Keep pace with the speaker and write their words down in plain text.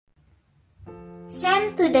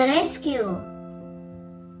Sam to the rescue.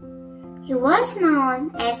 He was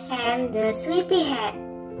known as Sam the Sleepyhead.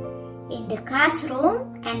 In the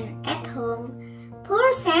classroom and at home,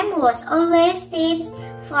 poor Sam was always teased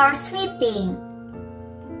for sleeping.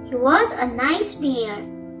 He was a nice bear,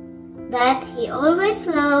 but he always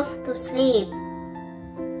loved to sleep.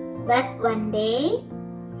 But one day,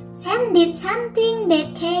 Sam did something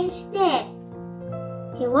that changed that.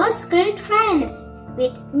 He was great friends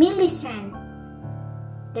with Millicent,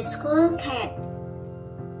 the school cat.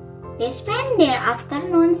 They spent their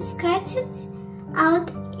afternoons stretched out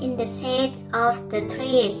in the shade of the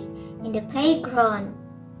trees in the playground,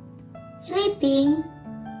 sleeping.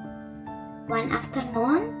 One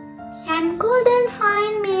afternoon, Sam couldn't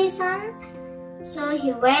find Millicent, so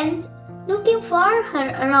he went looking for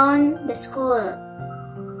her around the school.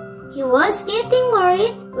 He was getting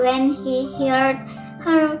worried when he heard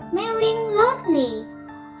her mewing loudly.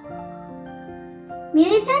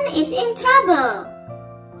 Millicent is in trouble,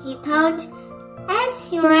 he thought as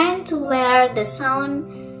he ran to where the sound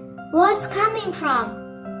was coming from.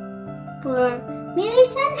 Poor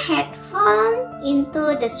Millicent had fallen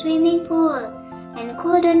into the swimming pool and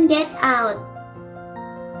couldn't get out.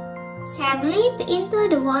 Sam leaped into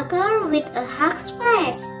the water with a hug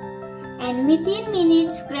splash, and within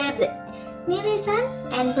minutes grabbed Millicent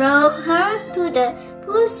and brought her to the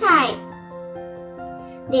poolside.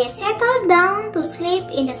 They settled down to sleep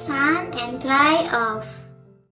in the sun and dry off.